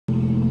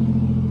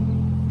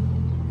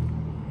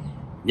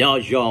nhỏ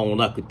dòng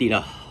là cái tin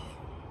à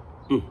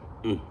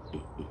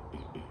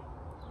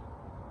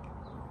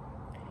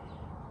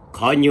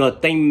có nhiều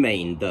tên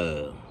mình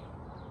的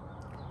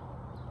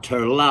trở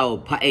lao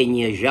phải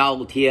nhiều rau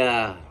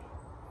thia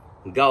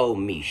gạo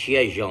mì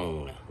xe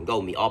dòng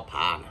gạo mì ốp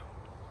hà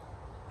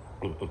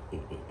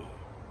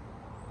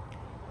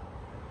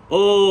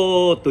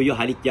ô tôi yêu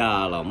hai đi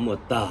cha là mua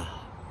ta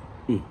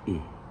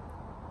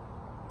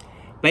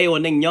bây giờ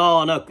nên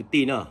nhỏ nó cái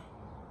tin à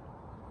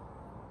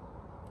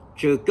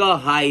chỉ có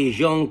hai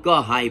dòng có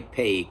hai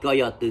pay có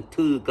ya từ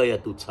thư có ya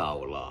từ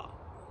chào là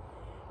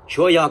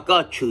cho ya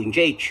có chuyện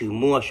gì chuyện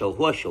mua sầu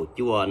hoa sầu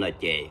chua nó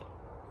chơi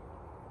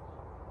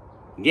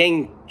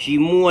nhưng chỉ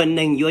mua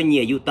nên có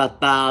nhiều yêu ta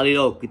ta đi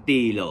đâu cái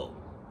tí đâu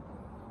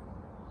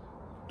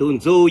tuần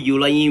du yêu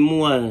là gì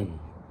mua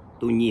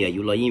tuần nhiều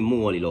yêu là gì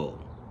mua đi đâu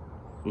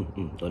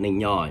tôi nên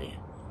nhỏ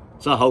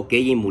sao hậu kế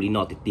gì mua đi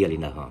nọ thì tiền đi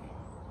nè ha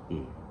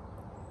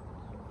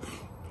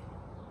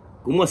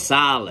cũng một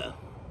xa là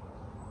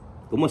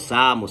cũng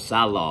một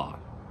xa lò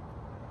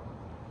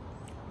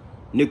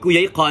nếu cứ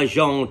vậy khỏi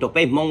dòng cho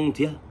bé mông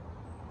thế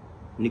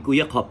nếu cứ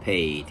vậy khỏi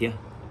pay thế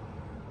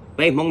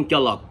bé mông cho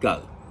lọ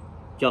cờ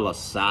cho là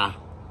xa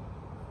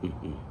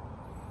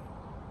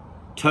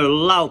thở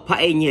lao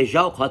phải nhiều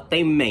rau khó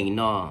tên mình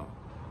nó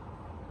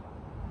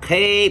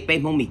khi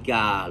bên mong mì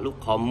gà lúc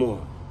khó mua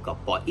có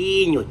bỏ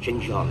ý nhiều chân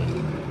giò rồi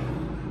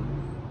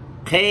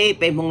khi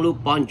bên mong lúc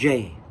bon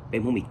dê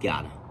bên mong mì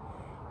gà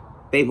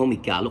bên mong mì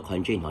gà lúc khó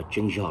dê nó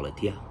chân giò rồi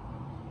thia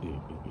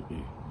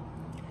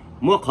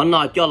mua khó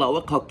nói cho là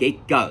khó kế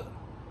cờ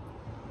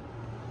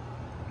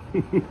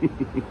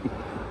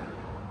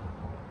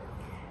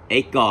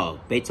ấy cờ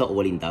bé cho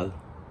ô linh tớ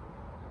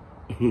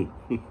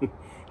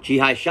chỉ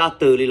hai sa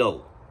từ đi lộ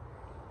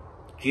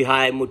chỉ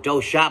hai một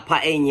trâu sa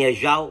phải nhiều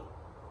rau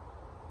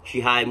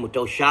chỉ hai một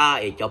trâu sa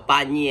để cho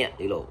ba nhẹ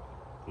đi lộ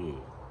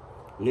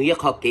nếu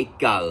khó kế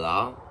cờ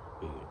đó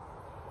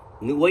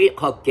nếu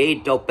khó kế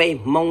trâu bé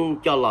mong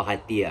cho là hai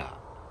tia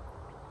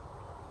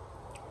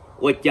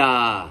ôi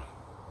cha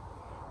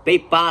bé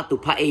ba tụ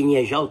phải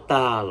nhiều rau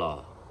ta là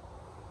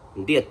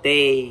địa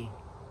tê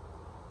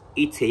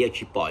ít sẽ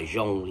chỉ bỏ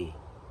rong đi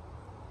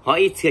họ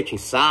ít sẽ chỉ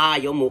xa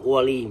giống một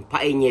ô li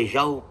phải nhiều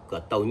rau cả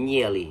tàu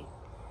nhiều li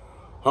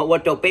họ qua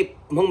trâu bếp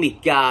không bị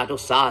cá trâu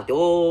xa thì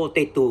ô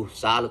tê tu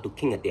xa là tu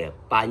kinh ở đây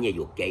ba nhiềuอ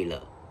ยู่cây了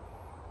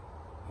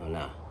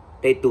nè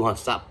tê tu họ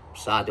sắp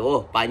xa thì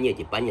ô ba nhiều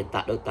chỉ ba nhiều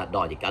ta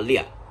đỏ chỉ cá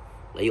liệt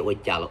lấy ôi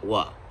cha là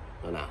ô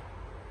nè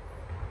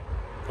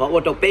họ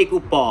qua trâu bếp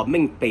cũng bỏ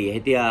mình bể hay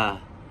tia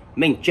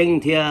mình tranh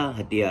thia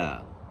hay tia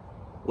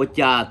ôi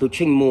cha tu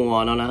tranh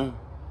mùa nó nè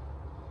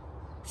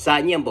xa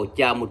nhiên bảo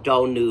cha một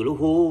trâu nữ lúc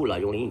hú là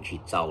dùng những chỉ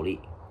giàu đi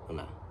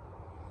nè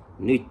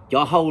nữ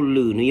cho hậu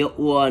lử nữ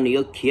ua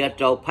nữ kia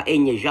trâu phải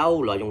nhiều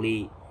rau là dùng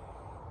đi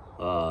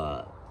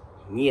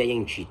nhiều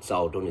những chỉ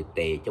giàu trong nữ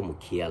tệ trong một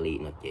kia đi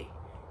nó chứ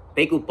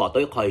bây giờ bỏ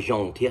tới khỏi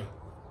dùng thia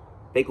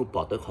bây giờ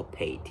bỏ tới khỏi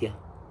pay thia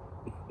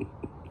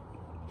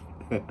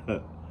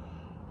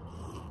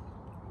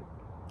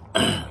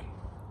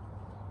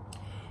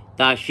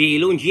ta chỉ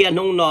luôn chia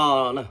nông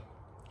nọ nè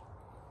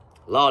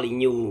lo đi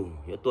nhiều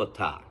cho tuột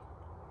thả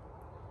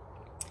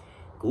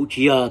cú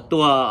chia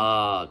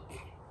tua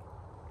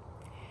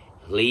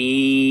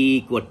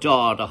lý của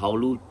trò đó hậu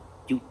lu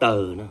chú tờ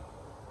nó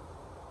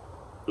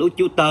lu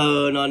chú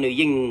tờ nó nữ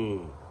dinh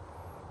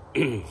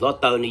lo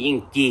tờ nữ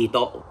dinh chi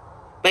tổ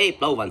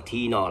bếp lâuวัน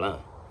ทีnó là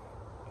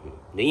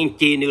nữ dinh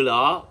chi nữ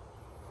đó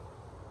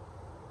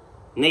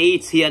này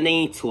xia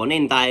này chùa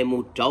nên đại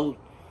một cháu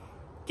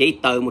chỉ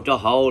tờ một cháu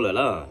hậu rồi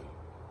đó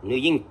nữ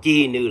dinh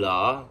chi nữ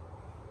đó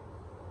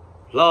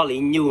lo lý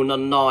nhiều nó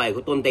nói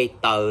của tôn đây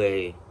tờ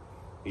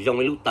dùng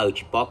lúc tờ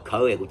chỉ bỏ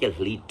khởi của cái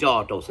lý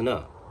do đâu xí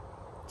nữa,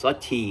 số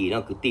chỉ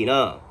nó cứ tí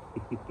nữa,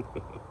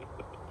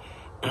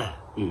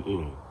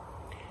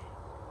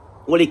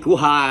我哩估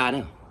下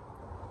呢，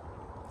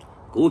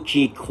估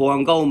只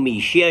看到米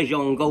线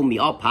用到米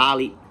阿帕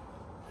哩，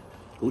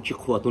估只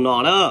看到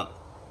哪呢？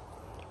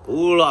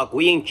估了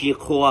估应只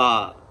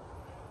看，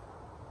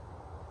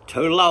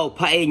吃老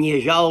派你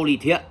肉哩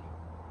贴，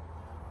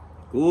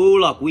估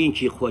了估应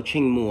只看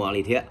青木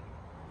哩贴，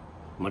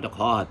没得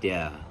看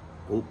的。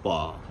cú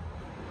bỏ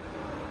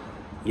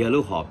giờ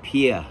lúc họ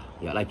pia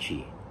giờ là chỉ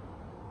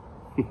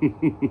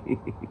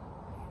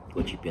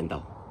có chỉ biến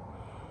đâu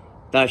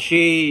ta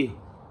si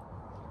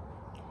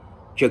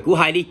chỉ cú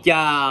hai đi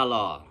cha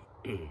là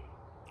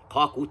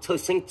khó cú chơi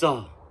sinh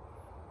cho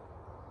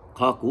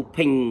khó cú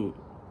pin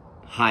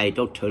hai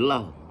đâu chơi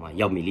lâu mà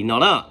giờ mình đi nó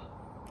đó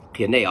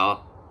hiện nay à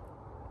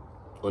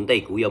ổn đây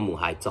cú giờ mù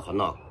hai cho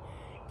nó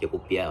chỉ cú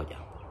pia rồi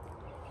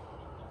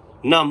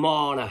nam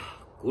mô nè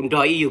cú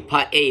đòi yêu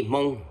phải em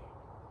mong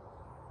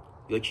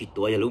yo chỉ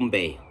tuổi là lùm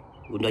bề,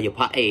 chúng ta yo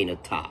phát A nữa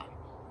thả,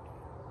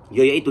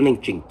 yo ấy tụi nên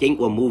chỉnh chính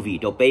của movie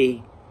đâu bề,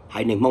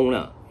 hai nên mong nè,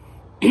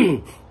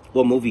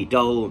 của movie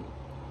đâu,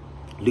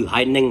 lừa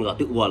hai nên là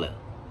tự qua là,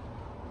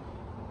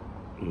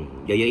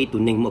 yo ấy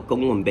tụi nên một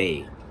công một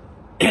bề,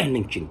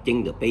 nên chỉnh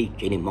chính được bề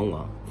chỉ nên mong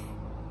à,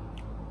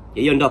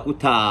 chỉ yo đó cũng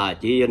thả,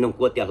 chỉ yo nông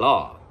qua tiền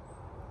lo,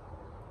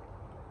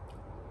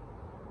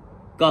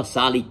 có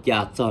xa lý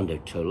cha cho được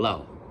trở lâu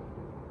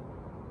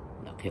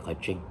là khi khai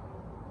trình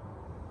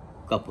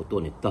có một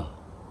tuổi này to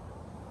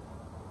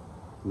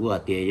vừa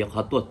thì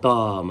có tuổi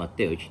to mà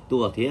tiểu chỉ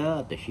tuổi thế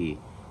แต่是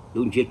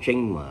luôn chơi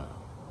trình mà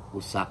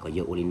u sa có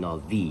giờ olin nó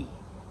vì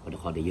và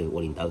họ để giờ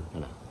olin tới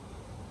nè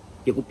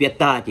chứ cũng biết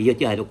ta chỉ giờ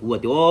chơi đâu cua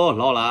thì ô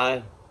lo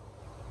lại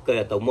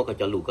cái tàu mua cái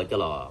cho lù cái cho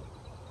lò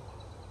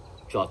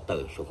cho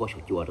tử số có số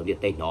chùa trong địa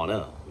tây nó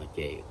nữa là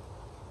chơi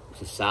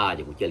xa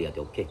thì cũng chơi liền thì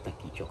ok ta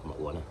kỹ cho mà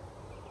uống nữa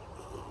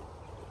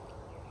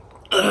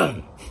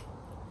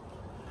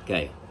ok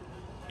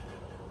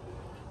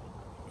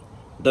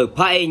từ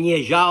phải nhẹ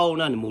rau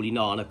nè mù lì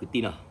nọ nè cứ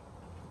tin à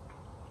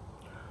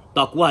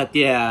tao qua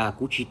thì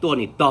cũng chỉ to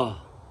này to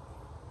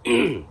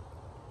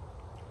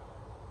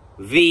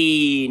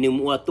vì nếu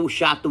mua tu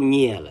sa tu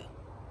nhẹ là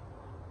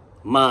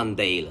man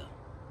đây là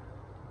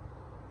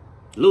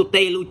lu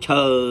tây lu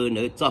chờ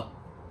nữa cho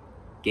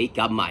cái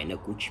cả mày nó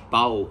cũng chỉ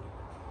bao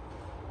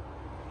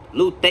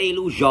lu tây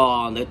lu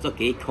giò nữa cho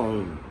cái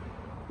không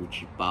cũng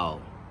chỉ bao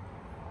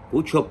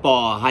cũng cho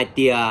bò hai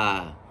tia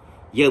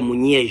giờ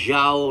muốn nhẹ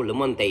rau là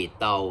món tây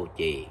tàu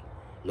chị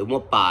là mua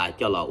bà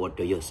cho là ở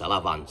đây giờ sả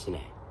van thế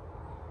này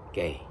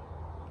ok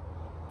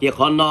giờ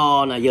khó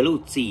no là giờ lu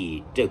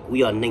chỉ để cũng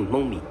giờ nên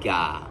mong mì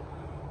cả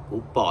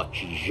cũng bỏ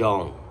chỉ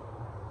rong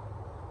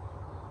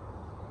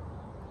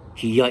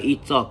chỉ giờ ít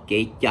cho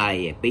cái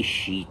trái bị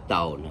xì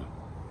tàu nè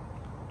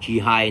chỉ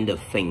hai được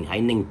phèn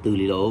hay nên từ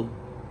lỗ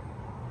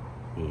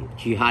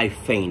chỉ hai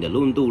phèn được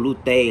luôn tu luôn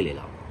têเลย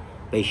ล่ะ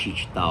被xì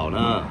tàu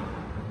nè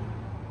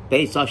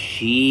被sao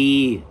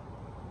xì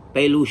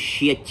被lu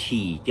xì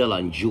chỉ cho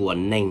là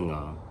chuẩn nên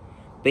à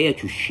被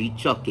chú xì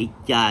cho cái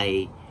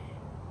trái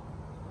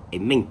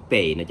mình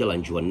bể nó cho là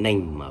chuẩn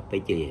nên mà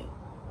bây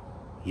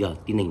giờ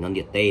tin nên nó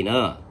địa tê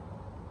nữa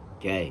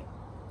ok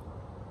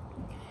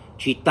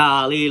chỉ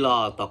ta đi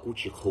là ta cũng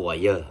chỉ khỏe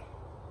giờ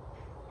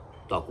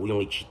ta cũng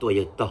dùng chỉ tôi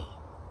giờ ta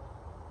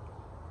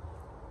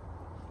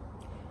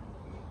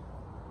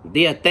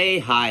địa tê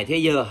hại thế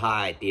giờ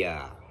hại tiệt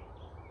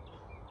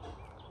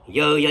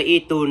giờ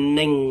ít tuần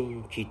nên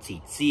chỉ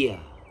chia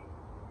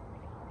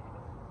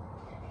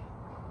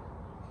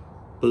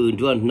bự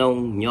ruộng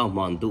nông nhỏ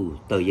mòn đủ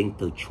từ những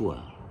từ chua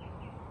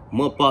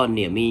mua bao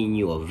nhiêu mi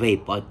nhiều về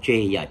bao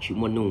chế ya chỉ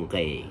muốn nung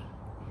cái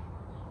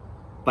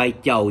bài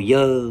chầu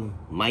giờ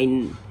máy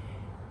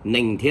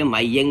nành thế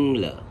máy dân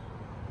lợ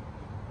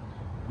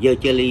giờ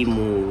chơi li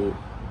mù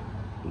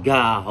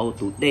gà hậu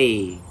tủ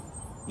đê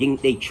dân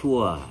đê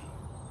chua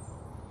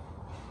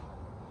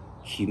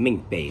chỉ mình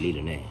bể li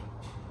rồi nè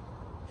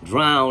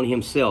drown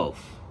himself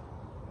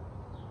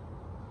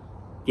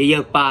chỉ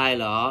giờ bài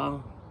là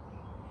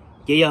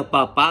chỉ giờ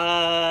bà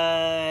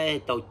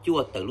tàu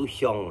chua từ lúc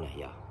xong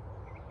này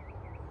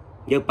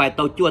giờ bài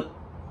tàu chuột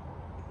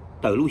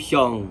từ lúc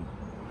xong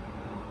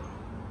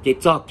chỉ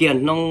cho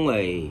kiên nông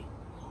người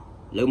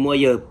lỡ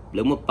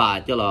mua bà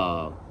cho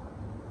là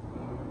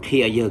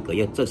khi giờ cái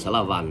giờ chơi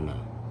sả van à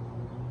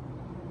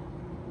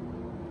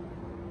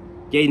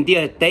trên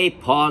địa tây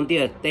pon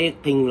địa tây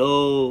kinh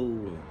lô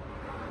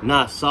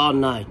na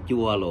son na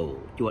chùa lô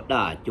chùa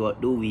đà chùa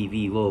đu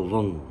vi vô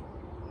vong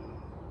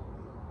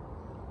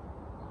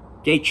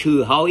chỉ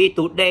trừ hậu ít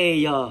tụt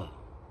đây giờ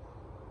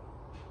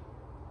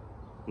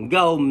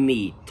gấu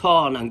mì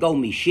thò nè gấu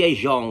mì xe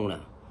rong nè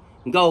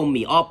gấu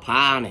mì ốp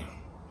pa nè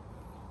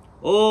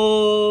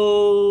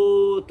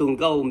ô tụi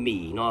gấu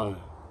mì nó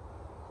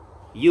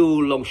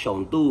yêu long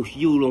sòng tu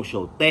yêu long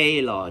sòng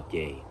tê lo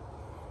chị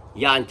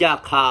dàn cha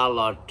kha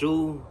lo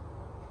chú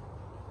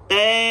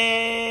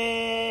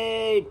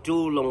tê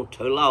chú long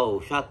thở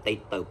lâu sát tê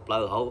tập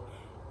lâu hậu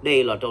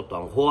đây là trong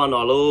toàn hoa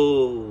nó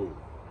luôn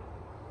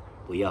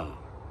bây giờ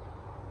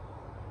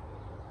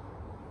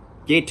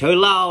chị thở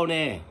lâu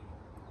nè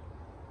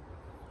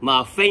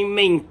mà phê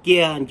minh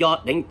kia do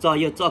đánh cho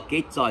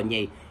cái trò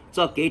nhảy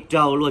cho cái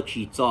trâu luôn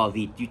chỉ trò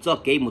vì cho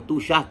cái một tu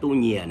sát tu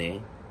nhẹ này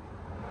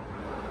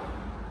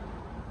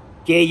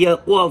cái giờ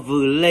qua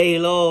vừa lê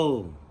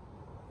lô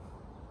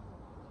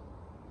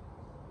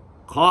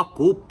khó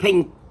cú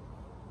phênh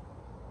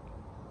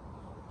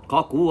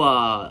khó cú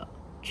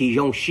chỉ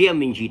dùng xe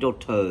mình chỉ đâu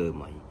thờ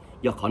mà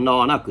giờ khó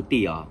nọ na cứ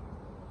tì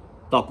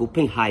tao cú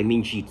phênh hai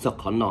mình chỉ cho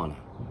khó nọ nè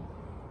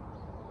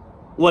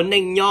วันนึ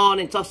งย้อนใ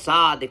นจ้าซา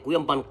แต่กู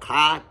ยังบันค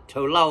าเธ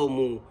อเล่า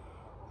มู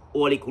โอ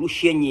ลิกูรู้เ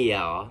ชียนเนี่ย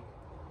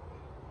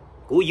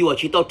กูอยู่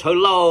ที่ตัวเธอ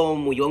เล่า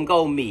มูอยู่อังเกา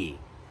มี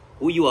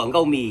กูอยู่อังเก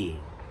ามี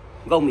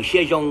เชี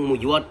ยจงมู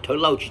อยู่เธอ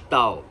เล่าที่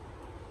ตัว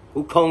กู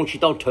คงที่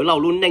ตัวเธอเล่า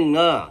รุ่นนึง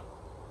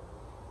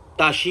แ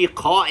ต่ชี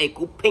ขอไอ้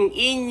กูเพ่ง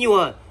อินอยู่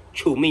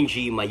ชูมิน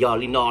จีมายอ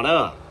ลินอนะ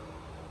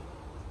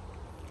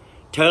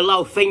เธอเล่า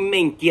เฟ่งเม่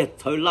งเกียร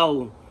เธอเล่า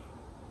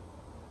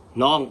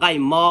น้องใกล้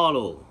มอโล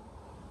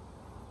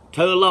เธ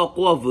อเล่า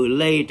qua vừa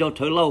lê choเธ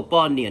อเล่าป้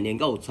อนเนี่ยเนี่ย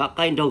ก็ชักใก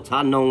ล้เท่าชา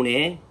นงเ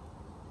นี่ย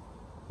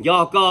ยอ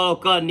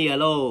ก็เนี่ย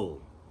โล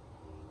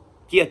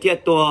เจี๊ย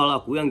ตัวละ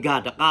กูยังกา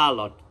ตะก้าหล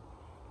อด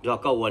ยอ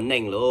ก็วันนึ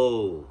งโล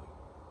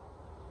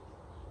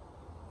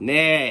เ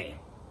นี่ย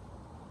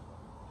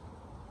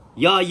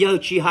ยอเยอะ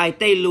ชีหายเ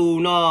ตลู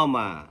นอม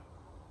า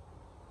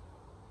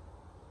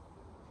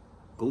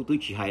cú tôi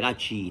chỉ hay là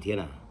chỉ thế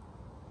nào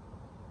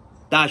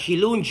ta chỉ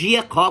luôn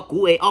giết khó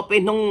cú ấy ở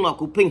bên nông mà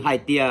cú pin hai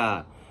tia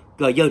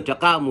cờ giờ cho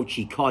cao một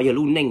chỉ khó giờ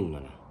luôn neng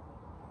rồi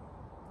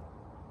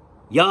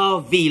giờ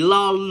vì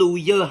lo lù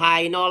giờ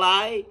hai nó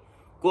lại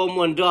cô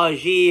muốn rồi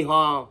gì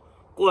họ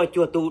cô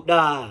cho tụ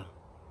đà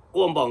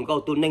cô bọn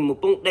câu tụ neng một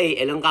bông đây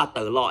ấy lăng gà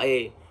tử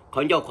loại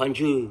còn giờ còn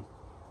chưa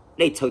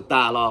đây chờ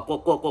ta lo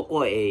cô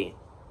ấy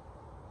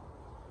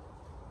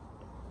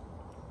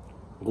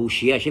ngu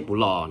xía sẽ bù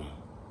lò nè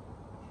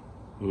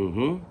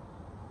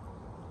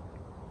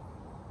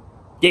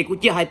chị cũng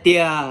chỉ hai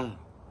tia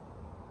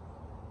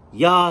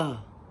giờ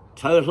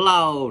thở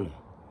lâu nè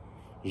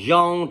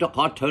dòng cho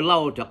khó thở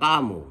lâu cho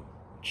cá mù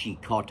chỉ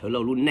khó thở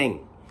lâu luôn neng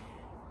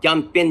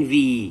chăm bên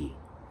vì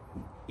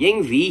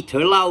những vì thở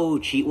lâu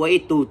chỉ với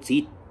tu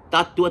chỉ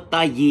ta tua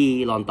ta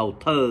gì làm đầu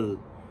thơ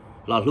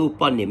là lưu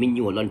ban này mình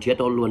nhiều lần chết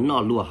đó luôn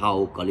nó lùa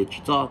hậu có lẽ chỉ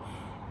cho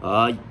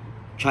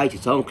trai chỉ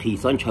xong khi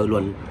xong chơi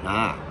luôn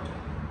à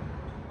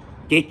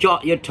cái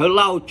cho giờ thở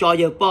lâu cho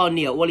giờ ban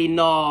này ô linh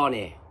nó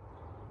nè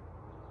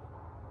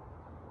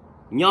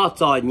nhỏ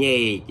cho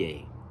nhẹ chứ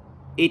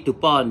ít tu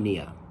ban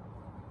nè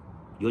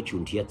vô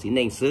chuẩn thiệt chỉ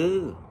nên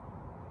xứ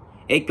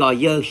ấy có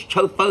giờ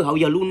chơi phơi họ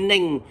giờ luôn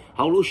nên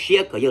họ luôn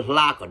xé có giờ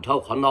la còn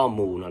thâu họ no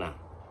mù nữa nè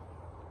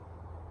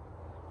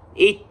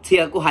ít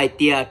thiệt của hai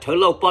tia thở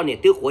lâu bao nhiêu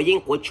tiêu của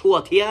những của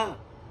chua thiệt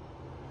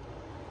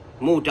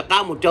mù chắc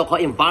cả một châu có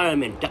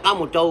environment chắc cả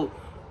một châu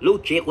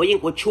lúc chế của những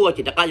của chua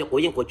thì chắc cả của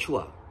những của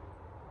chua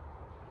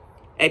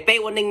ấy bé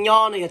quan nên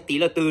nho này tỷ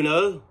là từ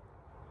nữa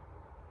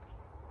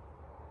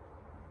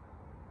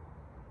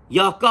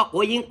giờ có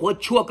của những của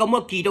chua có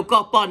mất kỳ đâu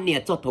có bao nhiêu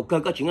cho thầu cơ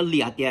có chuyện là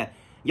liệt thiệt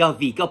giờ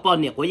vì có bao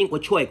nhiêu của những của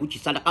chua cũng chỉ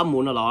sao là cả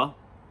mù nó đó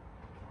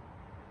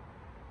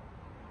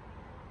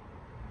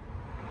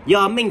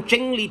giờ mình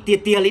tranh lý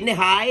tiệt lý này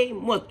hại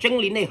mua tranh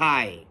lý này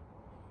hại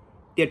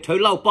tiệt thở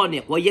lâu bao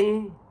nhiêu của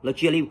những là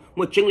chia li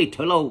mua tranh lý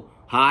thở lâu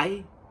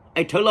hại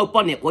ai thở lâu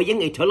bao nhiêu của những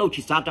ai thở lâu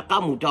chỉ sao cho cả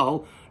mù cho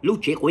lúc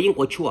chế của những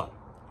của chua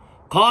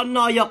khó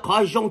nói giờ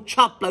khó dùng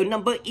chop lời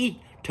number 8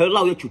 thở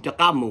lâu giờ chủ cho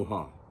cả mù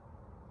hả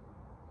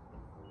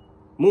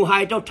mù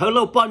hai cho thở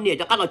lâu bao nhiêu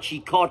cho cả là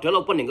chỉ khó thở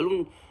lâu bao nhiêu cái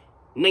luôn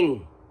nên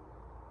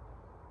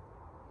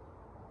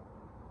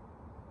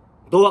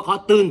tôi khó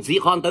ตื่นgì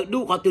còn tới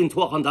đủ khóตื่น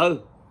thua còn tới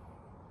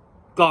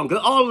còn cái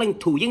all linh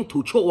thủ những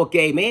thủ chỗ ok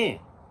mẹ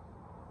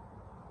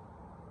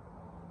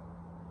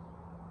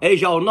ấy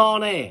giàu no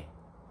này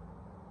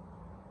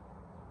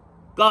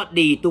có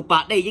đi tụ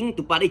bát đây những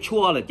tụ bát đây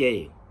chua là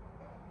chứ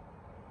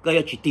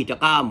cái chỉ tì cho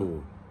cá mù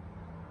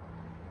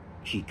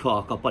chỉ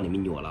khó có bao nhiêu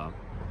mình nhổ lắm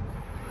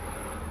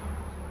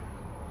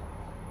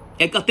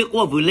ấy có tiếc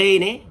qua vừa lê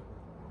nè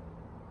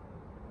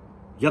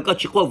giờ có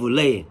chỉ qua vừa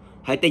lê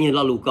hay tên như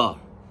là lù cò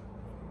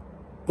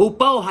cú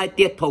bao hai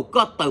tiệt thầu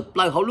có tập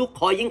lại họ lúc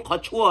khỏi những khó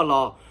chua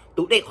lò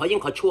tụ đây khỏi những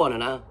khó chua nữa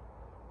nè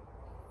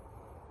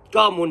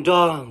có muốn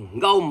cho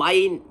gâu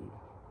máy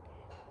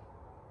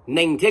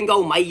nền thiên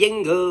gâu máy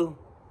dính ngư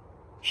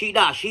sĩ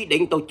đa sĩ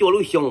định tàu chua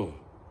lối sùng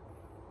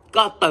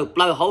có tập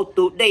lại họ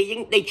tụ đây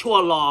những đây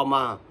chua lò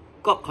mà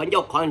có khỏi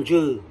nhau khỏi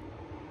dư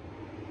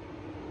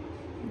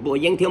bộ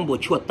những thêm bộ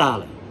chua ta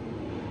là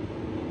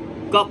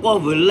có con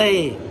vừa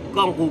lê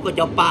con cú có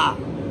cho ba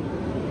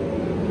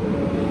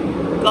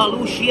có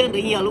lũ xía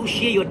đấy nha lũ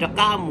xía vô trà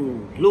cá mù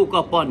lũ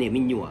có bao nhiêu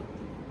mình nhua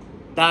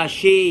ta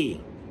xí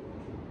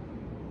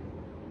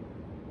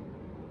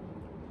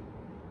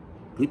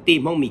cứ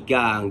tìm không mì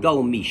càng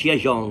gâu mì xía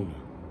rong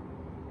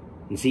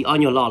gì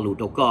anh nhớ lo lũ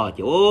đâu có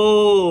chứ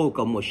ô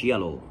có một xía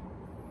lô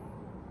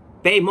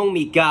bé không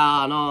mì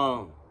càng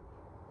nó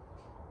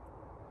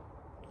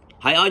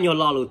hay anh nhớ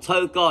lo lũ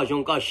chơi có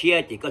rong có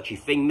xía thì có chỉ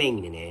phình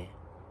mình này nè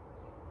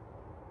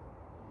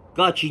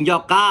có chỉ nhớ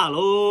cá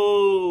lô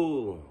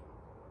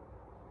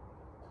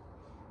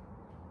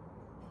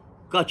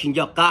có chuyện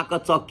cho cá có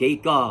cho cái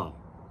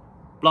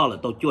lo là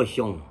tôi chua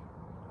xong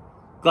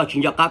có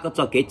chuyện cho cá có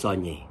cho cái cho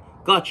nhỉ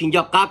có chuyện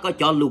cho cá có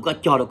cho lù có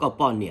cho được có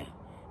bao nhiêu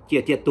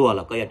chia chia tua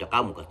là có cho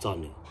cá một cái cho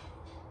nữa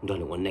rồi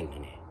nó neng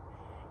này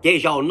cái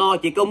giàu no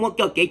chỉ có muốn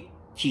cho cái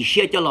chỉ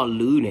xe cho lò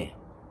lử này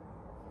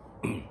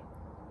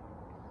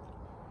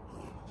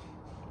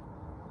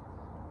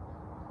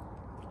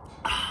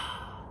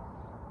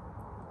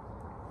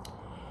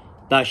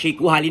ta chỉ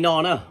của hai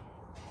lino nữa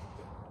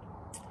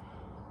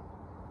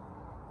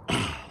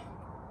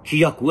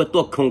chỉ có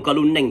tôi không có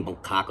luôn neng bằng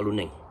khá có luôn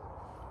neng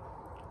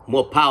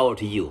more power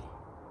to you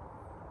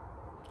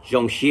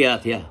dòng xe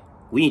thì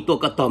vì tôi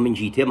có tao mình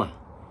gì thế mà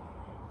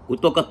của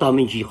tôi có tao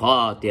mình gì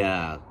khó thì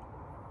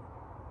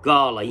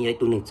có là như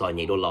tôi nên chọn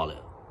nhiều đô la rồi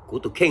của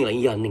tôi khen là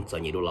như nên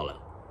chọn nhiều đô la rồi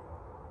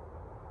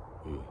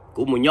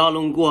của một nhau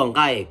luôn qua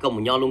cái có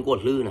một nhau luôn qua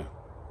lư nè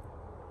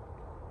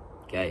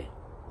cái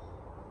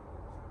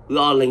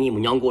là như một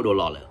nhau qua đô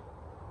la rồi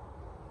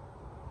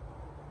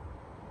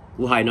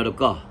của hai nó được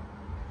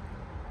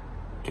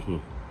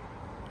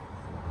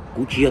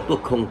cú chia tôi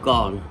không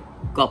có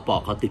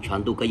bỏ họ từ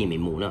chán tôi cái gì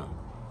mình mù nữa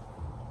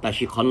tại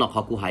vì họ nó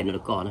họ cú hay nó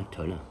có nữa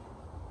thôi nữa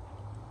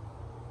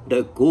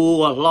đợi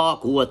cú lo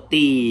cú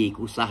tì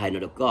cú sa hay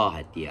nó có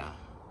hay tiệt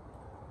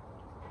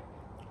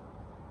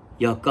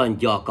giờ con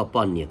giờ có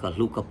bọn nhỉ có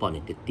lúc có bọn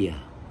này tiệt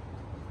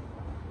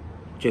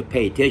chơi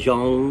phê thế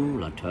giống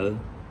là thơ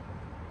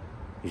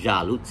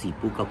giả lúc chỉ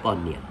bu có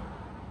bọn nhỉ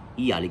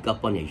ý à đi có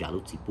bọn nhỉ giả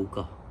lúc chỉ bu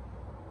có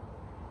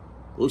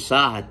cú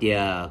sa hạt tiệt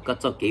có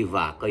cho cái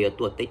vả có giờ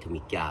tua tết thì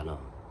mình cả nó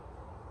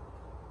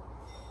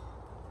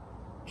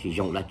chỉ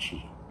dùng là chỉ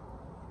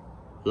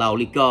lao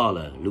lý co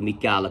là lu mi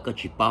cả là có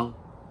chỉ bao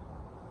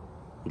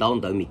đau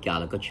tới mi cả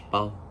là có chỉ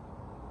bao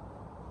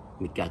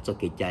mi cả cho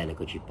cái trái là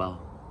có chỉ bao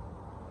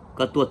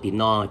có tua thì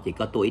nó chỉ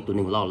có tua ít tụi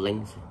mình lo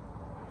lắng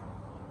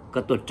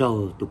có tua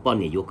trâu tụi bọn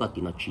này vô có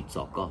thì nó chỉ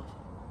rõ có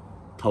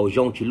thầu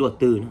dùng chỉ lúa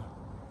tư nữa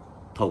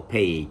thầu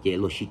phê chỉ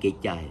lúa xí cái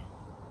trái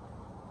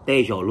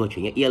tê rồi lúa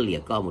chỉ nhớ yên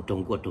liệt có một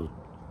trong qua tụi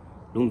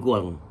đúng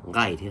quần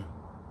gai thế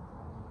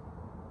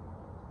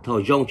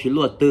thầu dùng chỉ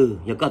lúa tư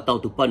nhớ có tàu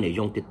tụi bọn này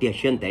dùng từ tiền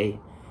xuyên tê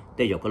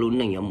rồi có lúc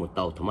này một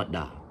tàu thầm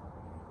đà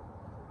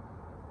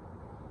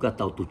có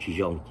tàu tụi chỉ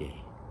dùng chỉ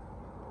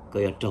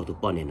cái trâu tụi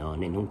bọn này nó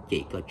nên không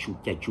chỉ có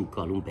chú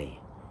có luôn bể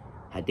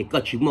hay thì có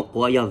chú một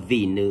quả giờ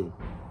vì nữa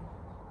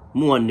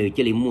mua nữa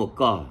chỉ là mua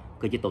có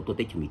cái chỉ tàu tụi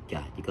tết chúng mình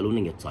cả thì có lúc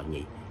này chọn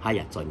nhỉ hay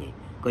là chọn nhỉ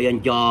có nhân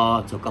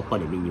cho các bọn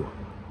này mình nhua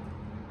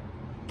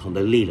thằng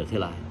đấy li là thế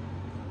này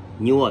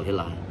nhua thế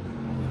này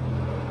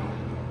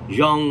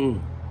rong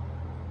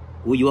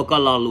cú yếu có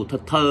lo lụt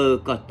thơ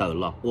có tờ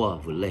lọt qua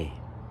vừa lề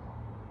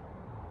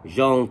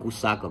rong cú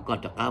xa có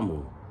tất cả mù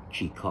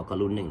chỉ khó có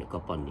lúc này là có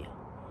bọn này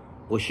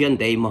我现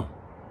在嘛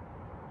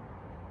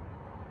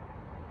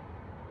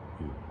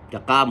จะ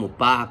ก้าหมู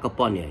ป่าก็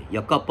ป้อนเนี่ยอย่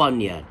าก็ป้อน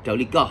เนี่ยเจ้า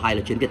ลิก็หายแ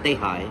ล้วฉันจะได้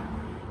หาย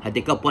หายแ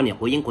ต่ก็ป้อนเนี่ยเ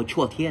ขายังเขา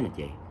ชั่วเที่ยนะเ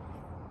จ้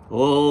โ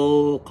อ้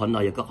คนน้อ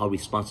ยก็เขา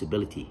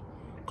responsibility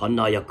คน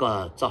น้อยก็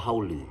เจ้าเฮา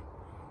หรือ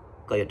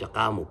ก็อย่าจะ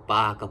ก้าหมูป่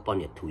าก็ป้อนเ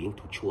นี่ยถูยัง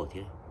ถูชั่วเ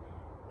ที่ย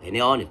ไอ้เ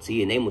นี่ยเนี่ยจี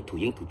เนี่ยมันถู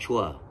ยังถูชั่ว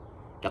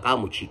จะก้า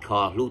หมูชีคอ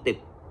รู้แต่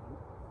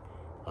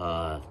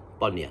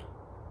ป้อนเนี่ย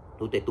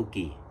รู้แต่ตุ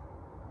กี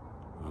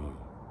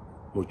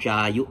หมูชา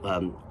ยุ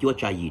ชั่ว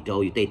ชายอยู่โต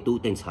อยู่แต่ตู้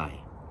เต็งสาย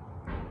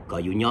ก็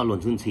อยู่ย่อล้ว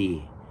นซึ่งซี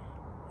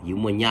อยู่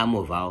มัวย่ามั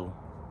วvào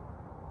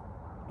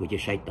กูจะ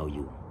ใช้ตัวอ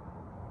ยู่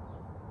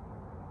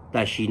แ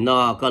ต่ชีนอ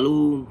ก็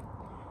รู้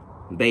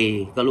เบ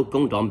ก็รู้ก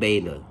งจอมเบ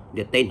เลยเ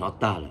ดี๋ยวเต้นหอ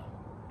ตาเลย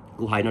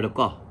กูหายนอแล้ว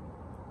ก็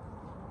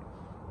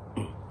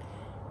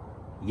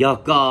ยา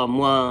ก็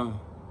มัว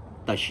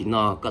แต่ชีน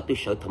อก็ตุ้ย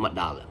เสือธรรมด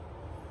าเลย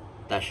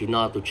แต่ชีน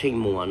อตุ้ยเชิง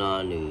มัวนะ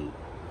หรือ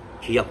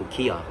ชียากู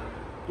ขี้อ่ะ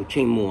ตุ้ยเ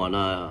ชิงมัวน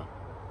ะ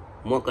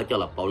มัวก็จะ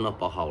หลับเป่านะเ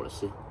ป่าเห่าเลย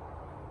สิ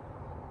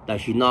แต่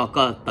ชีนอ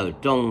ก็เติร์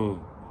จง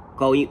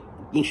ก็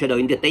ยิ่งเฉลิ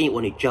มเดียเต้วั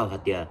นนี้เจ้าฮะ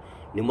เดีย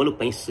นี่มันลูกเ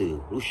ป็นสื่อ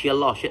ลูกเชียร์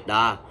ล้อเช็ดด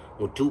าห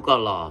มดทุกก็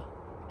ล้อ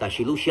แต่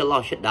ชีลูกเชียร์ล้อ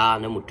เช็ดดา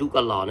เนี่ยหมดทุก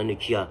ก็ล้อนั่นนี่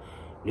เชียร์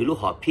นี่ลูก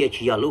หอบเพี้ยเ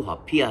ชียร์ลูกหอบ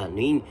เพี้ย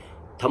นี่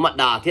ธรรม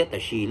ดาเท่แต่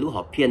ชีลูกห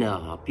อบเพี้ยเนี่ย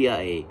หอบเพี้ย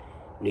ไอ้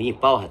นี่ยิ่ง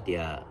เป้าฮะเดี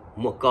ย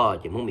มัวก็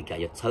จะมุ่งมีการ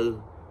จะเชื่อ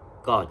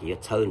ก็จะ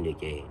เชื่อนี่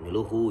เจนี่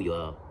ลูกหูอยู่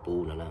ปู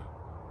นั่นนะ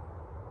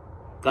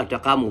ก็จะ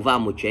ก้ามูว่า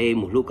มูเจ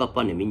มูลูกก็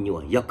ปั้นเนี่ยมีหน่ว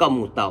ยยาก็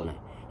มูเต่าเนี่ย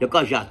ยาก็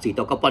อยากสีเ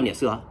ต่าก็ปั้นเนี่ย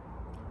เสือ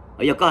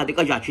giờ có thì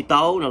có giá trị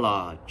tàu nó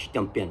là chỉ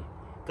chăm tiền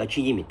cái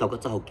chi gì mình tàu có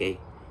sao ok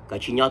cái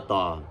chi nhớ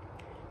tàu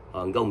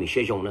gạo mình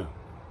sử dụng nữa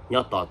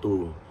nhớ tàu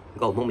tu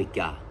gạo mông mình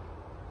cả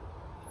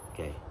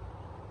ok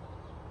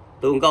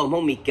tu gạo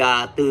mông mình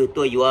cả từ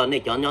tôi vừa này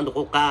chọn nhớ tôi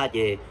có cá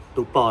thì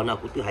tu bò nào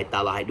cũng từ hai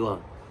ta là hai đua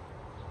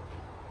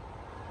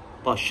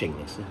bò sình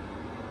là sao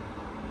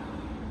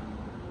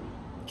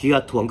chỉ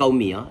là thuồng gạo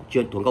mì á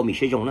chỉ thuồng gạo mì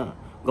sử dụng nữa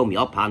gạo mì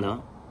ốp pan nữa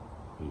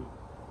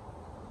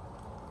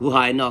cú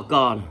hai nó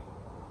con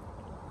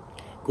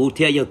cụ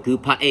thể giờ cứ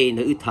phải ai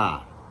nữa thà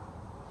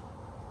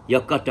giờ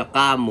có cho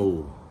cá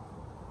mù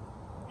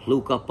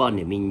lúc có bao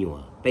nhiêu mình nhua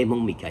bây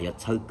mong mình cái giờ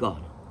chơi con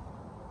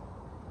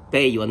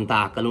bây giờ anh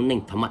ta cái lúc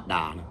neng thầm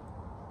đà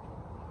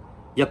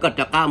giờ có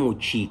cho cá mù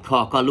chỉ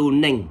khó cái lúc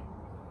neng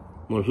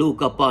một lúc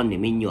có bao nhiêu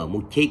mình nhua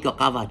một chế có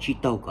cá và chỉ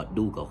tàu có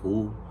đu có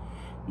hú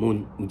một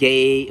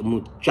dây một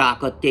cha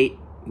có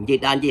dây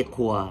đan dây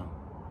khoa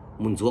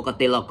một số cái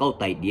tên là câu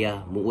tài địa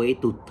một ấy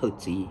tụt thật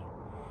gì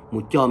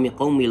một cho mi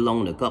con mi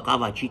long nữa có cá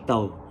và chỉ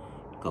tàu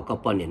có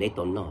bao nhiêu này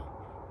tốn nó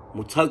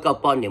một chơi có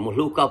bao nhiêu một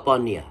lúc có bao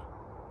nhiêu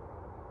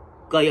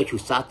có yêu chủ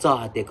xã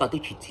cho để có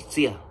tôi chỉ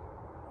chia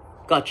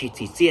có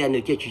chỉ chia nữa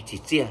chứ chỉ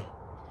chia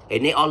ấy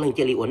này ở lên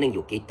chơi li uốn nên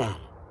dùng cái ta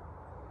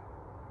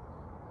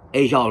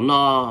ấy giờ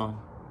nó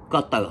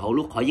có tờ hậu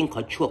lúc họ những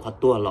họ chua họ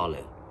tua lòเล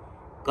ย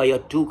có yêu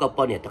chú có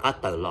bao nhiêu tất cả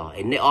tờ lò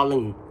ấy này ở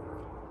lên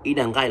ý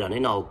đang gai là này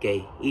nó ok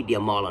ý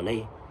điểm mò là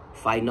này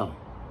phải nó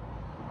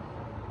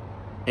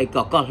ấy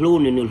có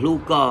luôn nữa luôn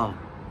có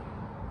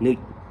nữa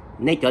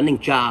này cho nên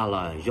cha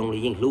là dùng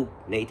lấy những lúc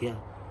này thế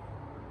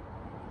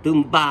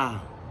tương ba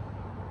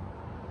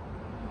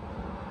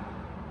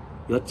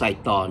rồi chạy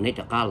tỏ này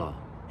trả cá là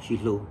xí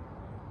lu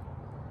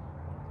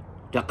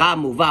trả cá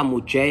mù va mù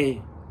chê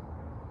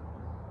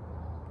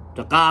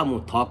trả cá mù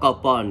thọ cao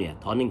bao nè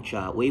thọ nên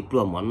cha uế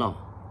bùa món nó ok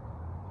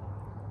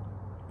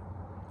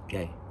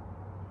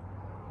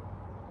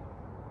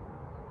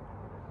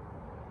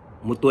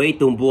một tuổi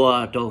tung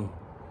bùa trong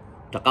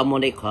trả cá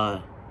món này khó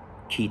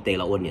chi tệ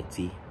là ôn nhiệt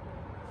gì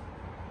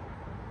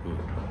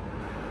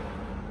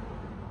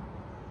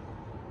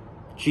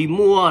chỉ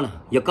mua nè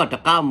giờ có tất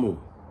cả mù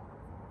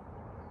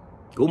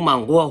cú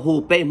mảng qua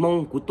hồ bê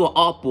mông cú tua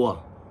óp bùa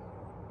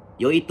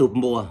giờ ít tụt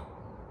mùa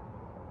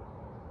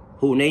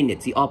hồ này nè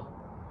chỉ óp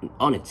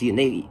óp nè chỉ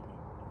này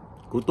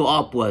cú tua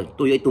óp bùa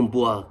tôi ít tụt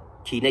bùa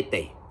chỉ này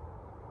tệ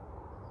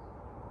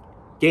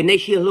chỉ này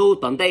xí lô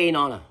tận đây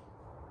nó nè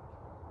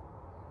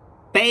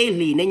bê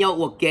lì này nhau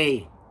ok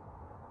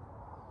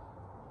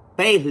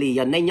bê lì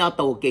giờ này nhau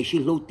tàu ok xí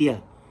lô tia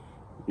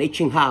này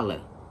chinh hà là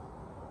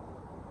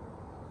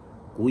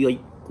cú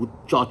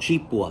cho chi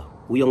bùa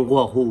cú用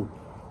qua hồ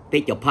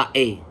bây giờ phá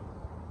e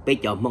bây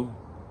giờ mong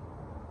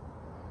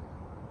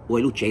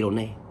ôi lúc chế rồi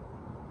này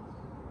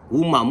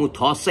cú mà muốn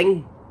thọ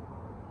sinh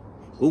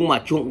cú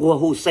mà chuộng qua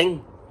hồ sinh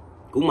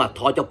cú mà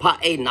thọ cho phá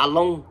e nà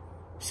long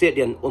xe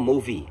điện ở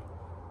movie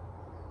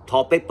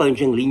thọ bé bận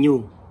chân lý nhu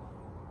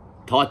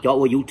thọ cho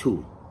ở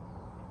YouTube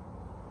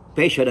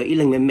bây giờ đây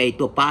lần mình mày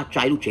tôi ba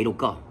trái lúc chế đâu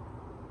có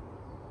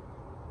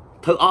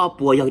thơ o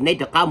bùa giờ này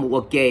tất cả một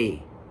ok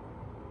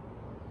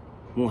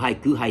một hai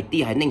cứ hai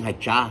tí hai ninh hai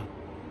cha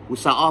cú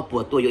sa o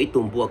bùa tôi ít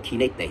tụm bùa khi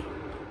này tệ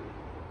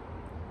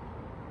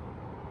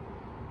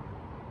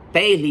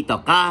tệ li tất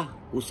cả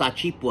cú sa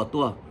chi bùa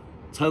tôi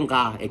chân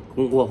cả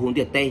cũng bùa hùng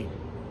địa tệ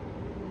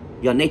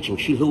giờ này chỉnh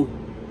chi lu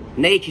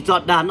này chỉ cho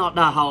đà nọ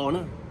đà hào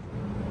nữa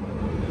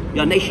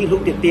giờ này chi lu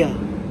tiệt tiệt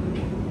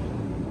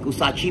cú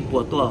sa chi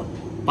bùa tôi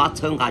bắt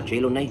chân cả chế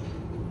luôn này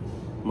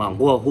mà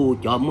bùa hù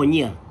cho mua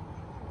nhia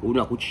cú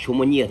nào cú chỉ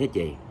mua nhia thế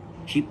chứ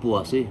chi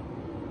bùa xí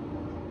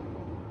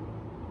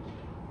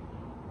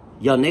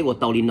giờ này của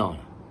tàu đi nọ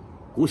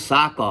cú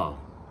xá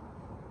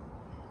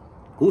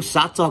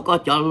cho có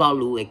cho lo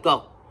lù ấy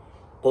có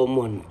cô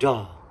muốn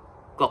cho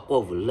có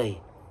cô vừa lấy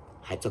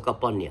hay cho có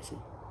bao nhiêu xí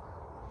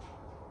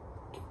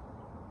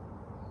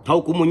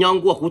thâu cú muốn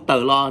nhong của cú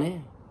tờ lo đấy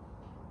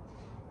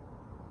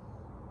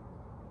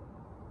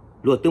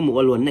luôn tôi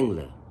mua luôn nâng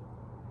là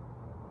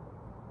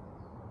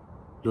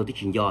luôn tôi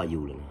chuyện do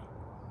dù là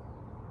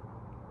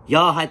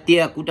do hai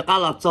tia cú đã cá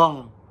lọt cho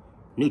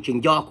nếu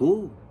chuyện do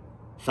cú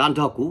san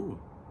cho cú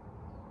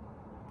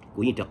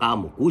như tất cả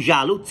một cú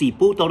già lúc chỉ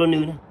bố tao đó nữa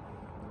nè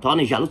thọ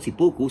này già lúc chỉ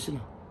bố cú xí nè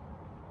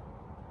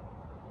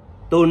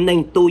tôi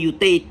nên tôi yêu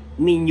tê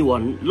mi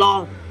nhuận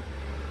lo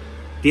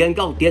tiền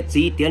câu tiền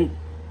gì tiền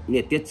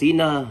nè tiền gì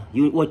nè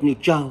yêu uất như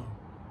trâu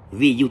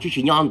vì yêu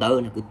chỉ nhon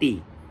đỡ nè cứ tì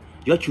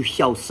do chủ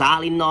sầu xa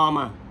lên no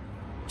mà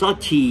cho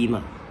chỉ đâu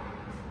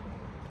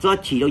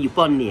yêu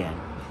bao nhiêu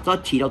cho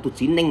chỉ đâu tụi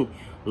chỉ nên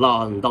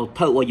lòn đầu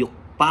thâu ở dục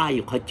ba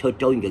dục hay chơi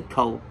chơi người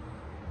khâu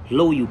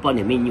lâu yêu bao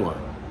nhiêu mi nhuận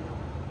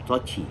cho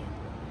chỉ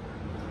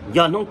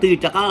giờ nó từ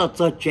chắc là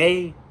cho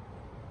chế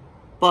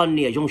bọn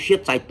này dùng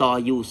siết giải tỏ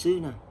yêu xứ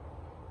nè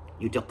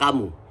yêu cho cá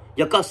mù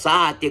giờ có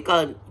xa thì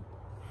có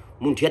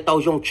muốn thiệt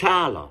tàu dùng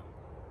cha là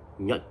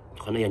nhớ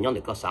còn này nhớ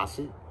để có xa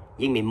xứ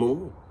nhưng mình mù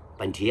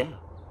bản thiệt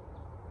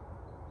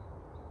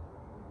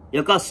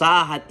giờ có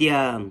xa hạt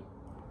tiền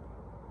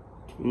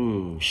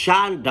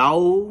san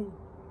đầu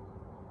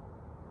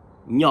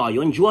nhỏ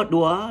yon chuột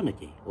đua nè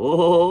chị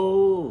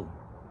ô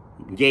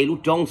vậy lúc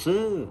trong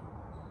xứ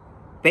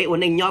bé ôn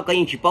anh nhỏ cái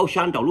anh chỉ bao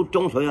san đầu lúc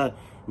trong rồi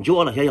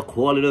chúa là sẽ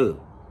khua lên rồi,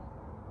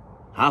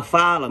 hà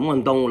pha là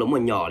muốn đông là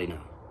muốn nhỏ đi nè,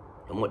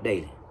 là một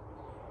đây,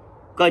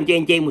 con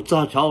trên một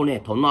trò trâu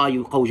này thầu nó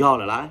yêu câu do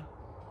là lá,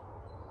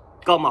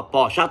 con mà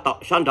bỏ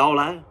san đầu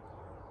lá,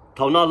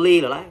 thầu nó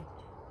ly là lá,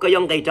 cái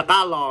dòng cây chả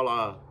cá lò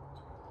là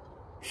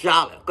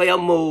sao, cái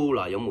dòng mù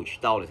là dòng mù chỉ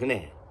tàu là thế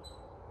này,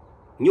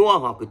 nhua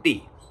họ cứ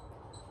tỉ,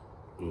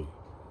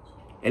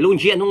 cái luôn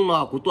chuyện không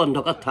nó của tuần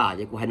nó cắt thả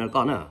chứ của hai nó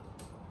con à.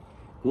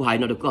 Cú hai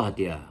nó được có hạt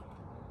tiền,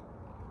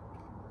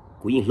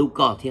 cú nhìn lúc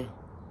có thế,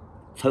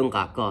 sơn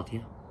cả có thế,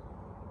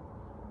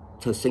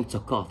 sơn sinh cho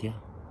có thế,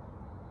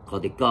 có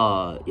thể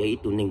có ít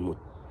tụi mình một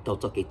tao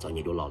cho cái chuyện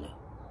gì đó là,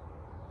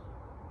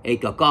 ấy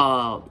cả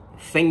có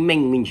phanh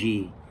minh mình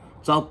gì,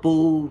 cho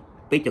bu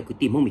bây giờ cứ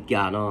tìm không bị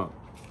kia nó,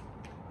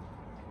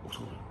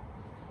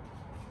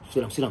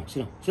 sit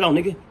down,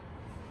 nigga,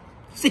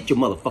 sit your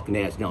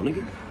motherfucking ass down,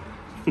 nigga,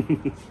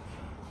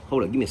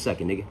 hold on, give me a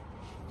second, nigga.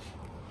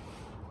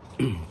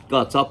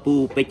 Có cho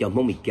pu bây giờ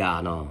mong mình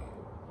cả nó,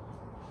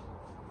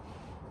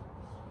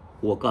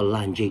 hoặc có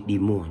lan dây đi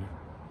mua,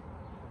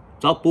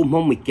 cho pu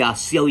mong mình cả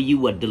sell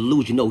you a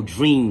delusional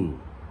dream,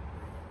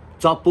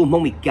 cho pu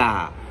mong mình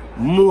cả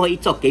mua ít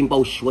cho cái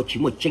bao số chỉ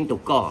một tranh đầu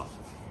co,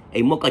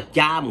 ấy mua cái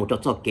cha một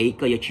cho cái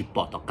chỉ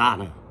bỏ tao cả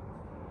nè,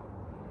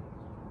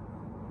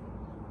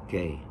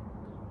 ok,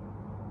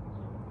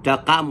 cho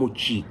cả một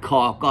chỉ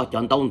kho có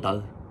chọn đông tới.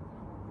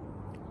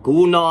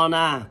 Cú nó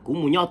na, cú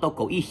muốn nhau tao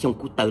cầu ý xong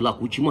cú tự là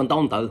cú chỉ muốn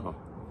tao tự hả?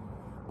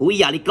 Cú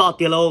ý đi có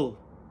tiền lô,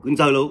 cú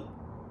giờ lô,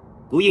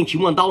 cú yên chỉ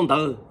muốn tao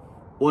tự,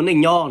 ôn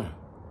anh nhau nè,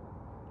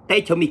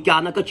 tay cho mình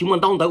cả nó có chỉ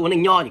muốn tao tự ôn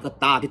anh nhau thì có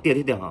ta thì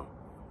tiền hả?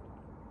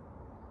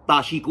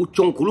 Ta chỉ cú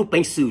trông cú lúc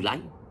bánh xử lại,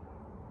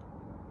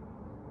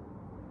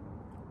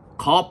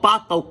 khó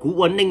bắt tao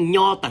cú ôn anh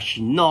nhau ta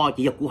chỉ no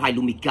chỉ là cú hai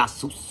lũ mình cả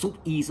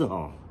sút ý sao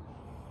hả?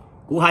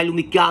 Cú hai lũ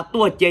mình cả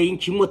tua chơi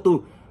chỉ muốn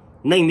tu,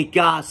 nên mình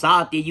cả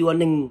sao thì yêu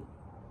anh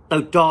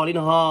từ trò đi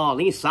nó ho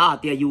lấy xa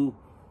tia du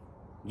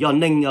giờ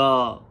nên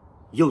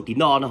dù tí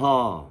nọ nó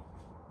hò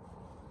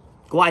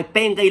có ai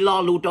bên cây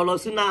lo lù trò lo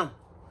xứ na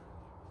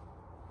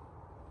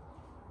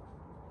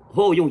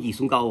hô dùng gì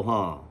xuống cầu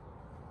hò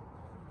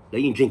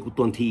lấy những chuyện của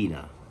tuần thi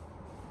nè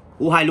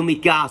u hai lùm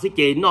ca sẽ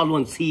chế nó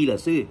luôn xì là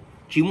sư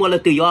chỉ mua là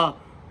từ do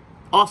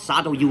ó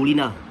xã đâu dù đi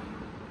nè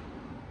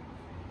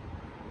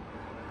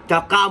chả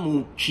cá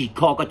mù chỉ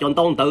kho cái chọn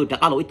tông từ chả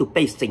cá lỗi tụi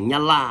bay xỉn nha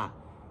la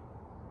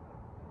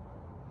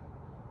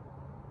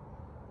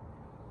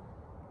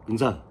đúng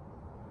giờ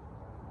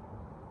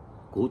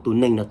cố tụi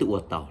nênh nó tự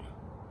uất tàu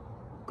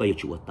có yêu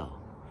chủ uất tàu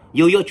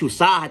yêu chủ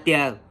xa hả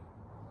tiề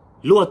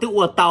lùa tự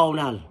uất tàu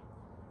nè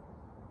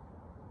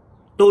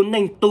tụi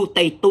nênh tu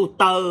tây tu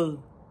tơ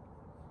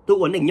tụi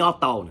uất nênh nho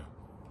tàu nè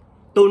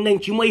tụi nênh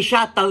chỉ mấy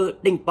xa tơ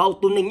đỉnh bao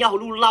tụi nênh nhau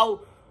lu lau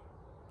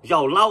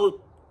giàu lau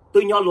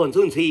tôi nho luồn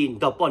dương xì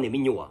tao bọn này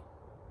mình nhủa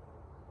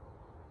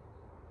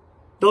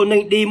tôi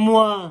nênh đi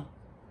mua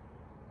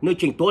nơi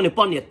chỉnh tố này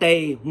bọn này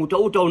tê một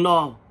chỗ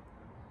no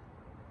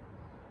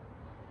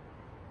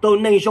tôi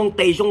nên trong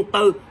tây trong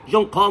tơ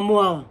trong kho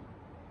mua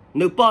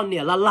nếu bọn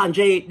này là lan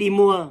dê đi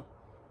mua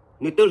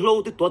nếu tôi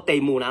lâu tôi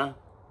tây mù nè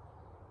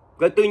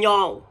cái tôi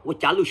nhau tôi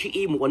trả lưu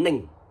sĩ một vấn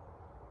ninh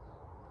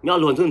nhau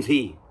luôn dân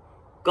gì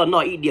còn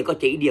nói ý địa có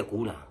chế ý địa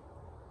cũ nè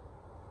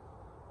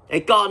cái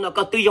con nó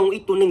có tôi dùng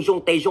ít tôi nên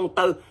trong tây trong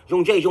tơ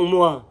trong dê trong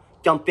mua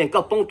trong tiền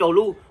có phong trào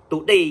lưu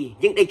tụ đây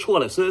những đây chua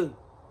là xưa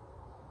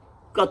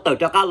có tờ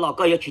cho cá lò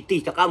có yêu chỉ ti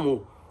cho cá mù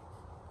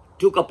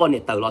chú có bọn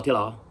này tờ lò thế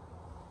lò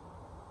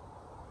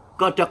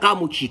có cho cá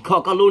mù chỉ kho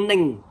có luôn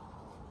nênh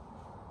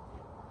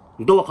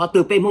đồ khó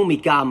từ bên hông mì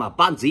cà mà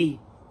bán gì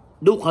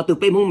đồ khó từ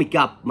bên hông mì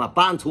cà mà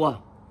bán thua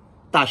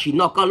ta chỉ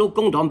nó có lúc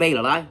công đòn bê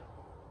là đấy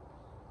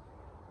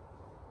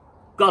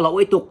có là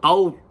ấy tụ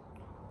cầu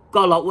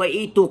có là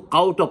ấy tụ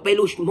cầu cho bên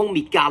lúc hông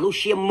mì cà lúc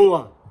xiêm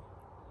mua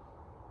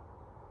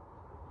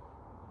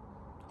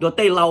rồi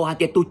tây lâu hả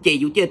thì tụ chè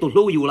dù chè tụ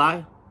lưu dù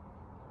lại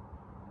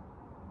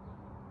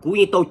cú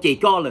như tụ chè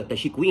cho là tại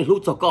vì cú như lúc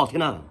cho co thế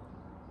nào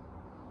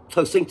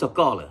thật sinh cho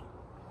co là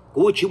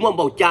cú chú mua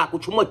bầu cha cú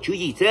chú mua chú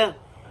gì thế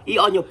ý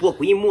ở nhiều buộc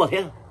cú như mua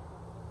thế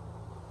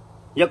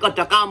giờ có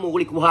trả cá mù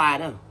đi cú hài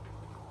nè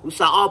cú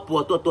sao ở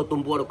buộc tôi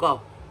tôm buộc đâu có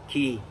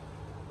khi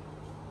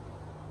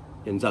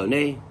hiện giờ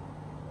này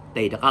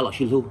tây trả cá là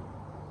xin lưu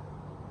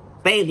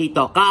tây thì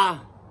tỏ cá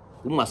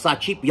cú mà sa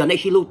chip giờ này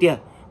xin lưu tiền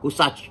cú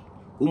sa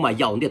cú mà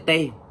giàu tiền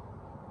tây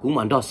cú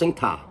mà đo sinh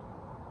thả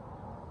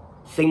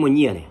sinh một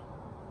nhiều này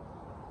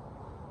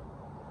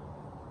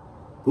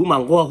cú mà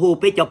ngô hô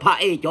bé cho pha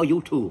cho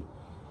YouTube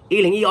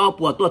ý là nghĩ ở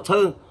của tôi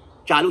thơ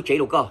trả lúc chế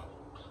đâu cơ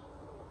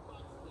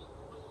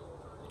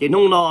thì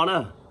nông nọ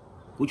nữa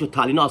cú chụp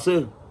thả đi nọ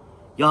xưa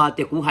giờ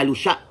thì cú hai lúc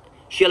sát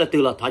xưa là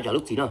từ là thả trả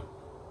lúc gì nữa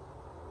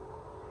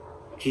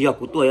chỉ giờ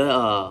cú tôi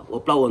ở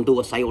bao anh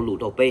tôi xây ở lũ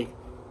đầu bé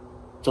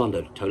cho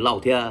được thời lâu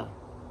thì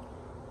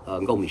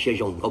ngô mình sẽ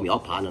dùng ngô mình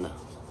ốp phá nữa nè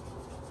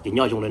thì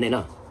nhau dùng này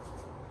nè